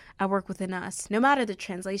power at work within us. No matter the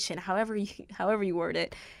translation, however you word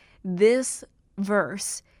it, this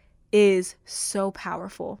verse is so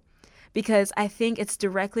powerful, because I think it's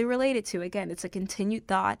directly related to, again, it's a continued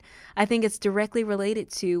thought. I think it's directly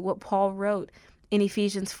related to what Paul wrote in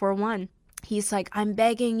Ephesians 4:1. He's like, I'm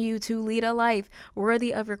begging you to lead a life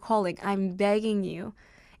worthy of your calling. I'm begging you.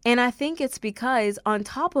 And I think it's because on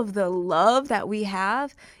top of the love that we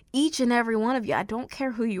have, each and every one of you, I don't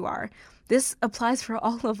care who you are, this applies for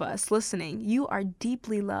all of us listening. You are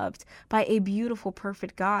deeply loved by a beautiful,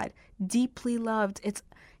 perfect God. Deeply loved.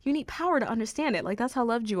 You need power to understand it. Like, that's how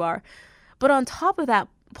loved you are. But on top of that,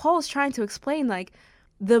 Paul is trying to explain, like,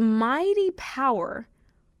 the mighty power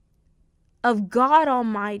of God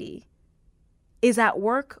Almighty is at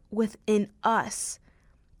work within us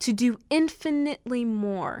to do infinitely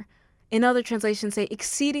more. In other translations say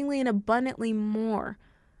exceedingly and abundantly more.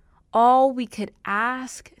 All we could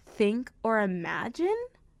ask, think, or imagine.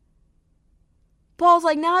 Paul's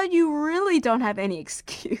like, now you really don't have any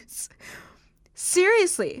excuse.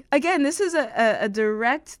 Seriously. Again, this is a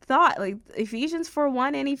direct thought. Like, Ephesians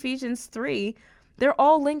 4:1 and Ephesians 3, they're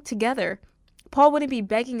all linked together. Paul wouldn't be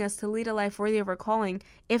begging us to lead a life worthy of our calling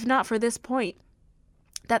if not for this point,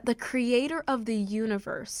 that the creator of the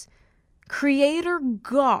universe, creator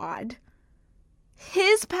God,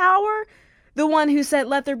 his power, the one who said,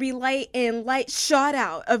 let there be light, and light shot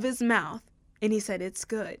out of his mouth, and he said, it's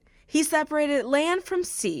good. He separated land from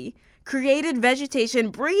sea, created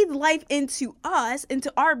vegetation, breathed life into us,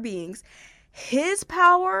 into our beings. His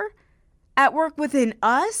power at work within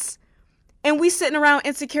us, and we sitting around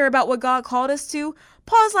insecure about what God called us to.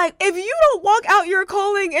 Paul's like, if you don't walk out your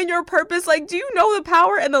calling and your purpose, like, do you know the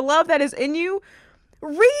power and the love that is in you?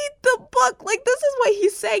 Read the book. Like, this is what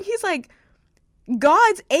he's saying. He's like,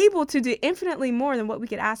 God's able to do infinitely more than what we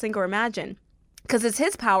could ask, think, or imagine, because it's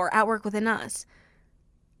his power at work within us.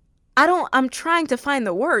 I'm trying to find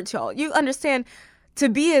the words, y'all. You understand, to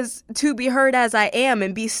be heard as I am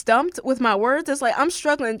and be stumped with my words. It's like, I'm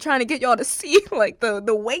struggling trying to get y'all to see, like, the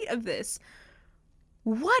weight of this.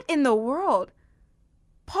 What in the world?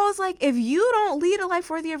 Paul's like, if you don't lead a life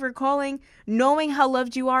worthy of your calling, knowing how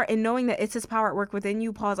loved you are and knowing that it's his power at work within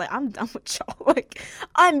you, Paul's like, I'm done with y'all. Like,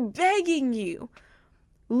 I'm begging you,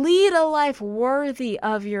 lead a life worthy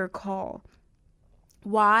of your call.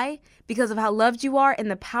 Why? Because of how loved you are and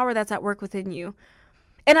the power that's at work within you.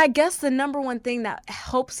 And I guess the number one thing that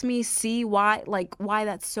helps me see why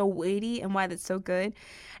that's so weighty and why that's so good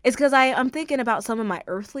is because I'm thinking about some of my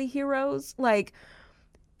earthly heroes. Like,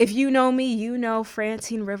 if you know me, you know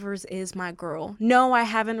Francine Rivers is my girl. No, I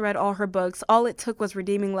haven't read all her books. All it took was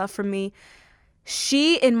redeeming love from me.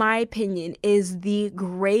 She, in my opinion, is the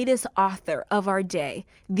greatest author of our day.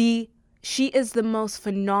 She is the most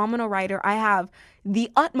phenomenal writer. I have the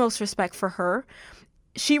utmost respect for her.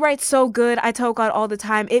 She writes so good. I tell God all the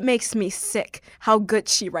time, it makes me sick how good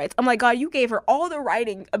she writes. I'm like, God, you gave her all the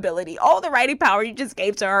writing ability, all the writing power you just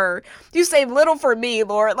gave to her. You saved little for me,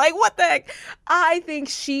 Lord. Like, what the heck? I think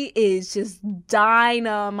she is just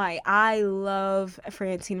dynamite. I love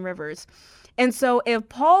Francine Rivers. And so if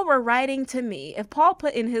Paul were writing to me, if Paul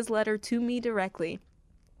put in his letter to me directly,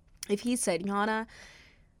 if he said, Yana,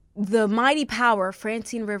 the mighty power of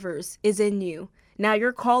Francine Rivers is in you. Now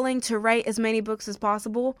you're calling to write as many books as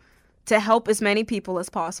possible, to help as many people as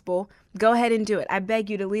possible. Go ahead and do it. I beg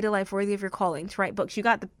you to lead a life worthy of your calling, to write books. You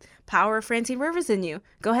got the power of Francine Rivers in you.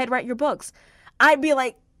 Go ahead, write your books. I'd be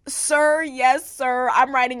like, sir, yes, sir.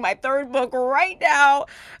 I'm writing my third book right now.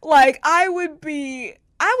 Like, I would be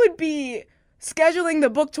scheduling the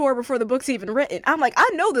book tour before the book's even written. I'm like, I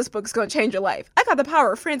know this book's gonna change your life. I got the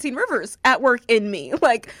power of Francine Rivers at work in me.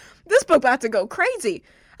 Like, this book about to go crazy.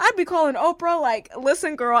 I'd be calling Oprah like,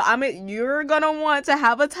 listen, girl, you're gonna want to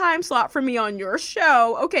have a time slot for me on your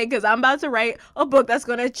show, okay? Because I'm about to write a book that's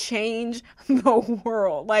gonna change the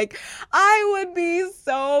world. Like, I would be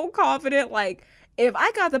so confident. Like, if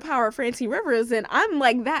I got the power of Francine Rivers, then I'm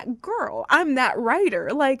like that girl. I'm that writer.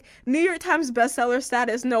 Like, New York Times bestseller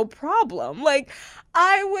status, no problem. Like,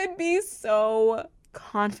 I would be so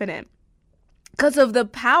confident because of the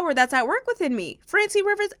power that's at work within me. Francine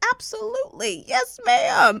Rivers, absolutely. Yes,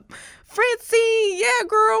 ma'am. Francine, yeah,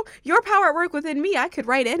 girl. Your power at work within me, I could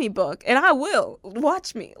write any book, and I will.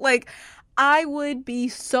 Watch me. Like, I would be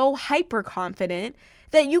so hyper confident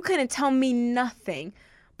that you couldn't tell me nothing.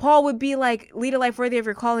 Paul would be like, lead a life worthy of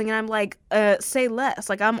your calling, and I'm like, say less.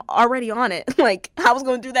 Like, I'm already on it. Like, I was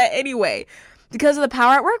going to do that anyway, because of the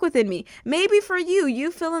power at work within me. Maybe for you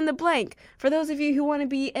fill in the blank. For those of you who want to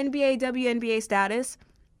be NBA, WNBA status,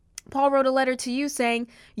 Paul wrote a letter to you saying,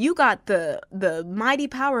 you got the mighty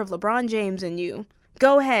power of LeBron James in you.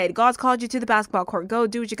 Go ahead. God's called you to the basketball court. Go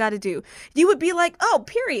do what you got to do. You would be like, oh,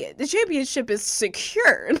 period. The championship is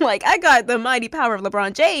secure. Like, I got the mighty power of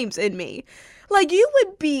LeBron James in me. Like, you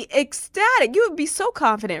would be ecstatic. You would be so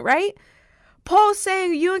confident, right? Paul's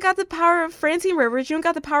saying you ain't got the power of Francine Rivers, you ain't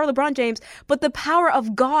got the power of LeBron James, but the power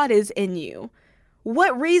of God is in you.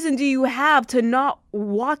 What reason do you have to not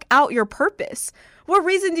walk out your purpose? What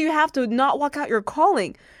reason do you have to not walk out your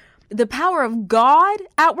calling? The power of God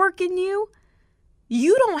at work in you?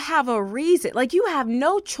 You don't have a reason. Like, you have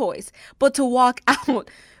no choice but to walk out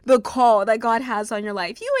the call that God has on your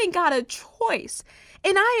life. You ain't got a choice.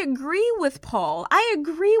 And I agree with Paul. I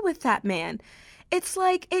agree with that man. It's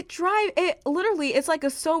like, it's like a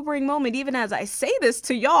sobering moment, even as I say this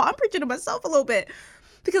to y'all. I'm preaching to myself a little bit,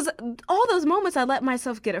 because all those moments I let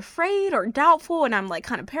myself get afraid or doubtful, and I'm like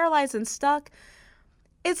kind of paralyzed and stuck.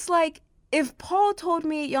 It's like, if Paul told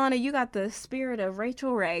me, Yana, you got the spirit of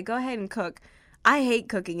Rachel Ray, go ahead and cook. I hate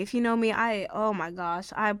cooking. If you know me, oh my gosh,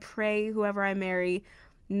 I pray whoever I marry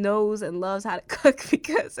knows and loves how to cook,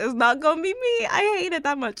 because it's not gonna be me. I hate it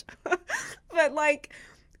that much. But like,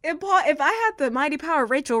 if I had the mighty power of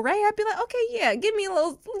Rachel Ray, I'd be like, okay, yeah, give me a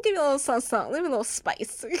little something, give me a little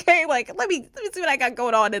spice, okay? Like, let me see what I got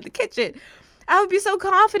going on in the kitchen. I would be so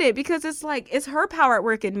confident, because it's like, it's her power at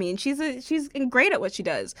work in me, and she's great at what she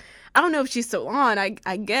does. I don't know if she's still on,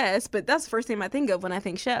 I guess, but that's the first thing I think of when I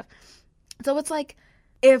think chef. So it's like,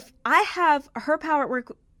 if I have her power at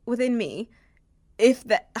work within me,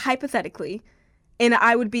 hypothetically, and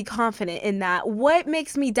I would be confident in that, what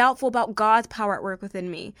makes me doubtful about God's power at work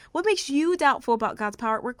within me? What makes you doubtful about God's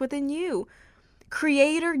power at work within you?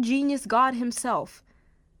 Creator, genius, God himself,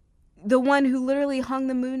 the one who literally hung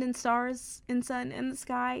the moon and stars and sun in the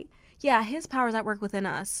sky. Yeah, his power's at work within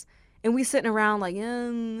us. And we sitting around like, I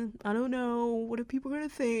don't know. What are people going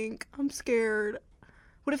to think? I'm scared.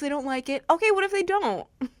 What if they don't like it? Okay, what if they don't?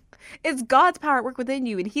 It's God's power at work within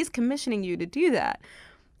you, and he's commissioning you to do that.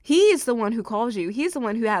 He's the one who calls you. He's the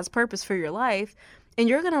one who has purpose for your life. And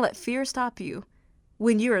you're going to let fear stop you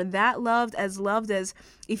when you are that loved as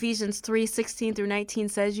Ephesians 3:16 through 19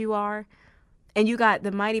 says you are. And you got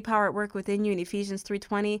the mighty power at work within you in Ephesians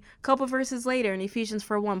 3:20. A couple verses later in Ephesians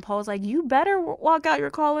 4:1, Paul's like, you better walk out your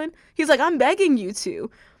calling. He's like, I'm begging you to.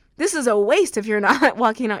 This is a waste if you're not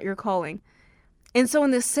walking out your calling. And so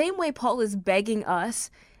in the same way Paul is begging us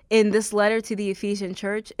in this letter to the Ephesian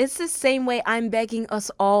church, it's the same way I'm begging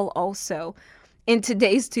us all also in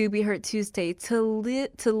today's To Be Heard Tuesday to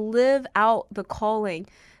live out the calling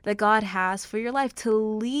that God has for your life, to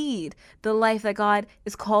lead the life that God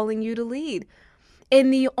is calling you to lead.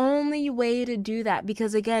 And the only way to do that,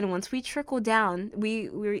 because again, once we trickle down, we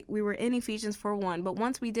were in Ephesians 4:1, but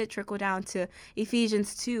once we did trickle down to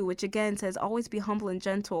Ephesians 2, which again says, always be humble and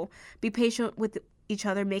gentle, be patient with each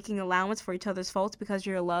other, making allowance for each other's faults because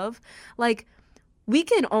you're love. Like, We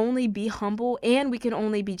can only be humble, and we can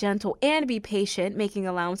only be gentle and be patient, making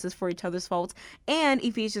allowances for each other's faults. And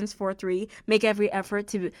Ephesians 4:3, make every effort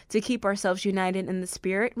to keep ourselves united in the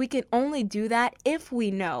Spirit. We can only do that if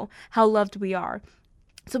we know how loved we are.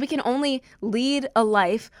 So we can only lead a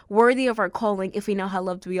life worthy of our calling if we know how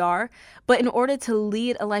loved we are. But in order to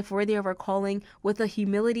lead a life worthy of our calling with the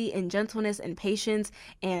humility and gentleness and patience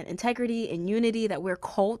and integrity and unity that we're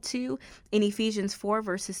called to in Ephesians 4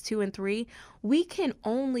 verses 2 and 3, we can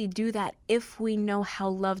only do that if we know how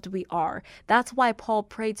loved we are. That's why Paul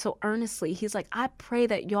prayed so earnestly. He's like, I pray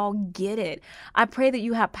that y'all get it. I pray that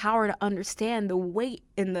you have power to understand the weight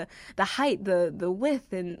and the height, the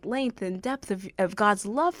width and length and depth of God's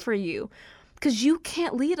love for you. Because you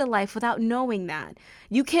can't lead a life without knowing that.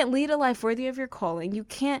 You can't lead a life worthy of your calling. You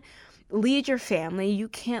can't lead your family. You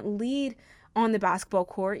can't lead on the basketball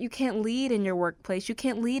court. You can't lead in your workplace. You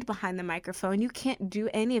can't lead behind the microphone. You can't do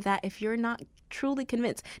any of that if you're not truly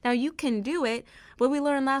convinced. Now, you can do it, but we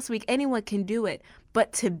learned last week, anyone can do it.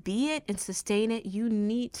 But to be it and sustain it, you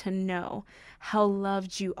need to know how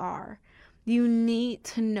loved you are. You need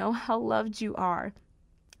to know how loved you are.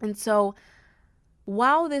 And so,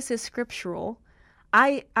 while this is scriptural,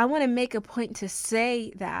 I want to make a point to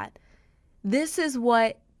say that this is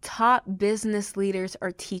what top business leaders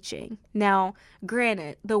are teaching. Now,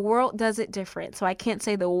 granted, the world does it different, so I can't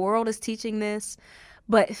say the world is teaching this,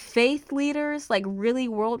 but faith leaders, like really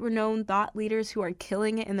world-renowned thought leaders who are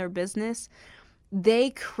killing it in their business, they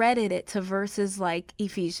credit it to verses like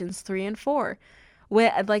Ephesians 3 and 4.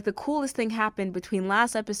 When, like, the coolest thing happened between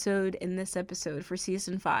last episode and this episode for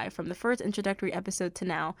season 5, from the first introductory episode to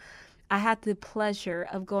now, I had the pleasure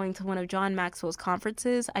of going to one of John Maxwell's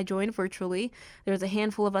conferences. I joined virtually. There was a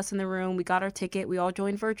handful of us in the room. We got our ticket. We all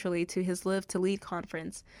joined virtually to his Live to Lead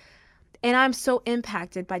conference. And I'm so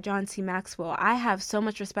impacted by John C. Maxwell. I have so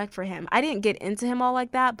much respect for him. I didn't get into him all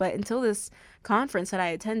like that, but until this conference that I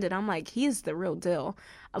attended, I'm like, he's the real deal.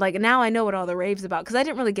 Like, now I know what all the raves about, because I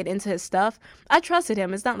didn't really get into his stuff. I trusted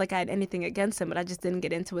him. It's not like I had anything against him, but I just didn't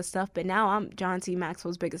get into his stuff. But now I'm John C.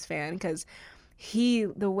 Maxwell's biggest fan, because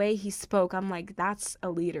the way he spoke, I'm like, that's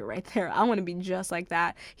a leader right there. I want to be just like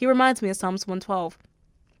that. He reminds me of Psalms 112.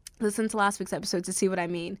 Listen to last week's episode to see what I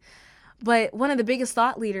mean. But one of the biggest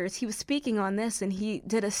thought leaders, he was speaking on this, and he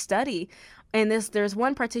did a study. And there's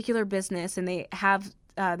one particular business, and they have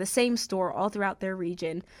the same store all throughout their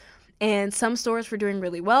region. And some stores were doing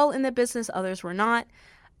really well in the business, others were not.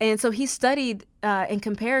 And so he studied and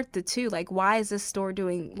compared the two, like, why is this store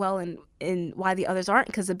doing well and why the others aren't?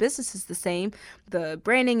 Because the business is the same, the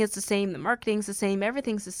branding is the same, the marketing's the same,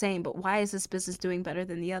 everything's the same, but why is this business doing better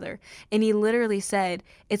than the other? And he literally said,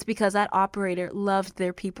 it's because that operator loved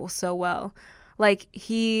their people so well. Like,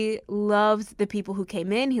 he loved the people who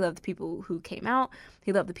came in, he loved the people who came out,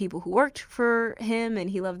 he loved the people who worked for him, and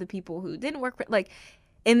he loved the people who didn't work for, like,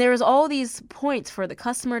 and there was all these points for the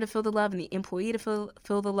customer to feel the love and the employee to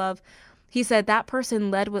feel the love. He said that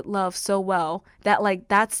person led with love so well that, like,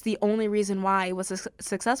 that's the only reason why it was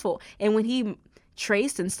successful. And when he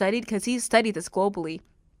traced and studied, because he studied this globally,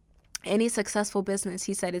 any successful business,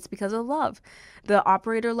 he said it's because of love. The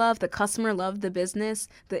operator loved, the customer loved the business,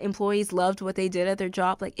 the employees loved what they did at their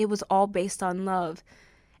job. Like, it was all based on love.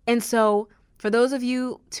 And so, for those of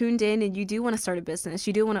you tuned in and you do want to start a business,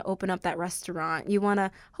 you do want to open up that restaurant, you want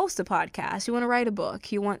to host a podcast, you want to write a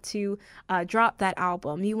book, you want to drop that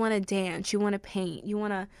album, you want to dance, you want to paint, you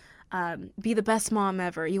want to be the best mom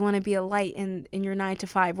ever, you want to be a light in your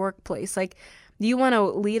 9-to-5 workplace, like, you want to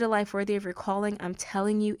lead a life worthy of your calling, I'm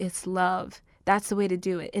telling you, it's love. That's the way to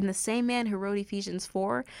do it. And the same man who wrote Ephesians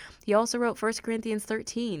 4, he also wrote 1 Corinthians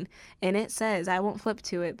 13. And it says, I won't flip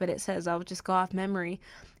to it, but it says, I'll just go off memory.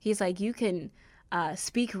 He's like, you can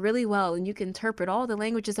speak really well and you can interpret all the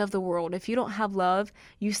languages of the world. If you don't have love,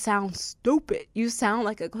 you sound stupid. You sound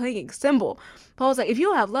like a clanging cymbal. Paul's like, if you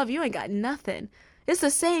don't have love, you ain't got nothing. It's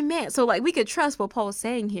the same man. So, like, we could trust what Paul's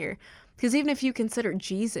saying here. Because even if you consider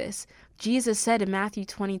Jesus said in Matthew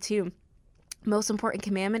 22, most important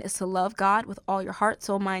commandment is to love God with all your heart,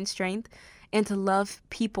 soul, mind, strength, and to love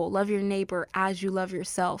people, love your neighbor as you love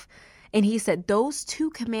yourself. And he said those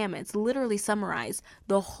two commandments literally summarize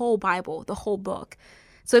the whole Bible, the whole book.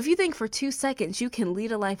 So if you think for 2 seconds you can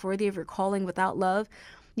lead a life worthy of your calling without love,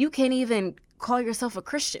 you can't even call yourself a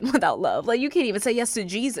Christian without love. Like, you can't even say yes to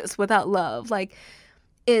Jesus without love. Like,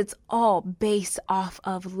 it's all based off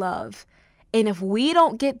of love. And if we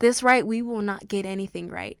don't get this right, we will not get anything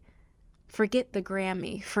right. Forget the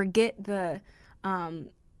Grammy, forget the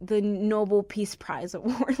Nobel Peace Prize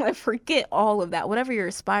award, like, forget all of that. Whatever you're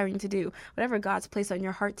aspiring to do, whatever God's placed on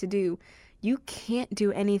your heart to do, You can't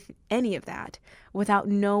do any of that without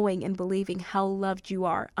knowing and believing how loved you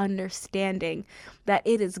are, understanding that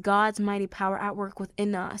it is God's mighty power at work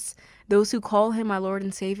within us. Those who call him our Lord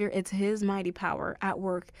and Savior, it's his mighty power at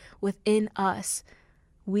work within us.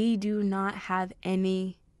 We do not have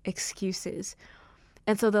any excuses.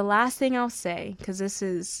 And so the last thing I'll say, because this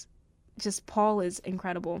is just, Paul is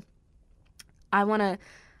incredible. I want to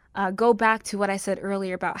go back to what I said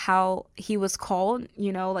earlier about how he was called,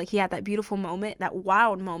 like he had that beautiful moment, that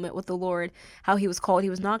wild moment with the Lord, how he was called. He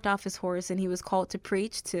was knocked off his horse and he was called to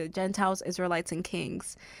preach to Gentiles, Israelites, and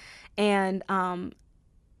kings. And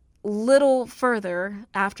little further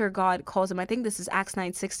after God calls him, I think this is Acts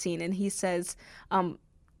 9:16, and he says,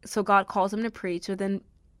 so God calls him to preach, but then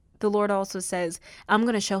the Lord also says, I'm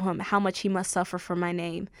going to show him how much he must suffer for my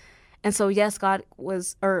name. And so, yes,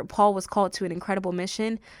 Paul was called to an incredible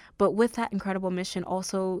mission, but with that incredible mission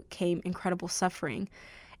also came incredible suffering.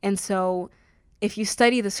 And so if you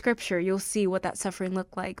study the scripture, you'll see what that suffering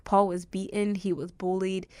looked like. Paul was beaten, he was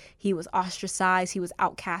bullied, he was ostracized, he was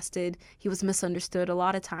outcasted, he was misunderstood a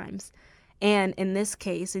lot of times. And in this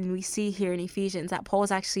case, and we see here in Ephesians, that Paul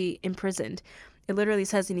was actually imprisoned. It literally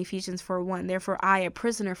says in Ephesians 4:1, therefore I, a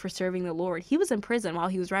prisoner for serving the Lord. He was in prison while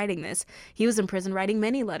he was writing this. He was in prison writing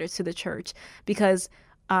many letters to the church because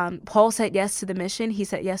Paul said yes to the mission. He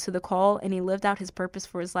said yes to the call, and he lived out his purpose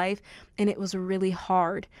for his life. And it was really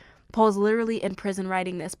hard. Paul's literally in prison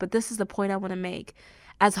writing this. But this is the point I want to make.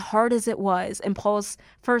 As hard as it was, and Paul's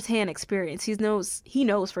firsthand experience, he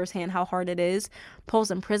knows firsthand how hard it is.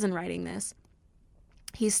 Paul's in prison writing this.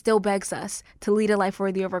 He still begs us to lead a life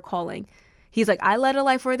worthy of our calling. He's like, I led a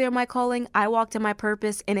life worthy of my calling. I walked in my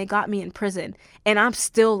purpose, and it got me in prison. And I'm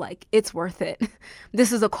still like, it's worth it.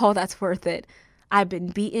 This is a call that's worth it. I've been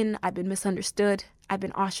beaten. I've been misunderstood. I've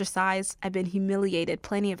been ostracized. I've been humiliated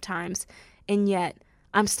plenty of times. And yet,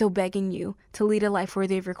 I'm still begging you to lead a life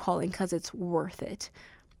worthy of your calling because it's worth it.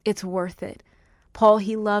 It's worth it. Paul,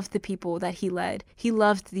 he loved the people that he led. He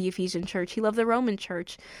loved the Ephesian church. He loved the Roman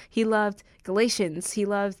church. He loved Galatians. He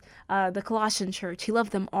loved the Colossian church. He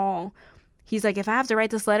loved them all. He's like, if I have to write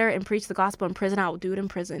this letter and preach the gospel in prison, I will do it in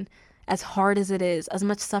prison. As hard as it is, as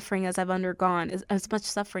much suffering as I've undergone, as much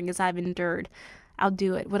suffering as I've endured, I'll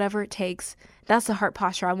do it, whatever it takes. That's the heart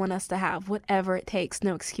posture I want us to have, whatever it takes,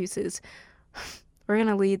 no excuses. We're going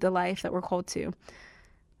to lead the life that we're called to.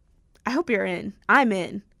 I hope you're in. I'm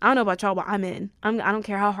in. I don't know about y'all, but I'm in. I don't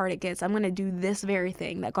care how hard it gets. I'm going to do this very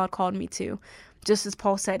thing that God called me to. Just as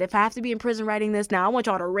Paul said, if I have to be in prison writing this, now I want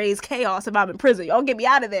y'all to raise chaos if I'm in prison. Y'all get me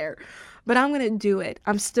out of there. But I'm going to do it.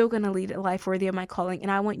 I'm still going to lead a life worthy of my calling,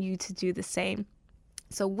 and I want you to do the same.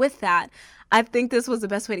 So with that, I think this was the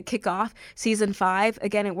best way to kick off season 5.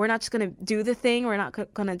 Again, we're not just going to do the thing. We're not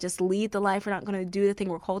going to just lead the life. We're not going to do the thing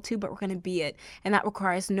we're called to, but we're going to be it. And that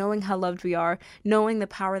requires knowing how loved we are, knowing the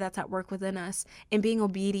power that's at work within us, and being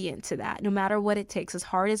obedient to that, no matter what it takes, as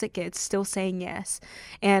hard as it gets, still saying yes.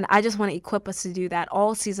 And I just want to equip us to do that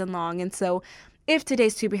all season long. And so if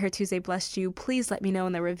today's To Be Heard Tuesday blessed you, please let me know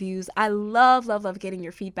in the reviews. I love getting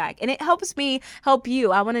your feedback, and it helps me help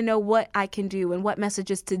you. I want to know what I can do and what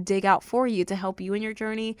messages to dig out for you to help you in your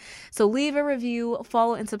journey. So leave a review,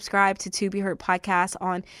 follow and subscribe to Be Heard Podcast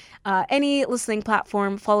on any listening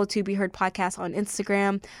platform. Follow To Be Heard Podcast on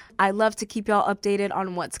Instagram. I love to keep y'all updated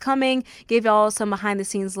on what's coming, give y'all some behind the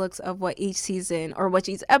scenes looks of what each season or what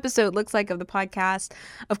each episode looks like of the podcast.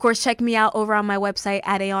 Of course, check me out over on my website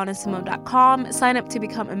at ayanasimone.com. Sign up to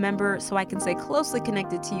become a member so I can stay closely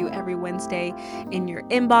connected to you every Wednesday in your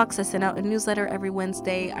inbox. I send out a newsletter every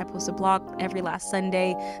Wednesday. I post a blog every last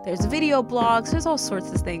Sunday. There's video blogs. There's all sorts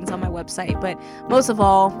of things on my website. But most of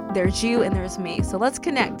all, there's you and there's me. So let's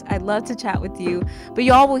connect. I'd love to chat with you. But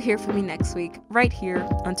y'all will hear from me next week right here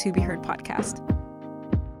on To Be Heard Podcast.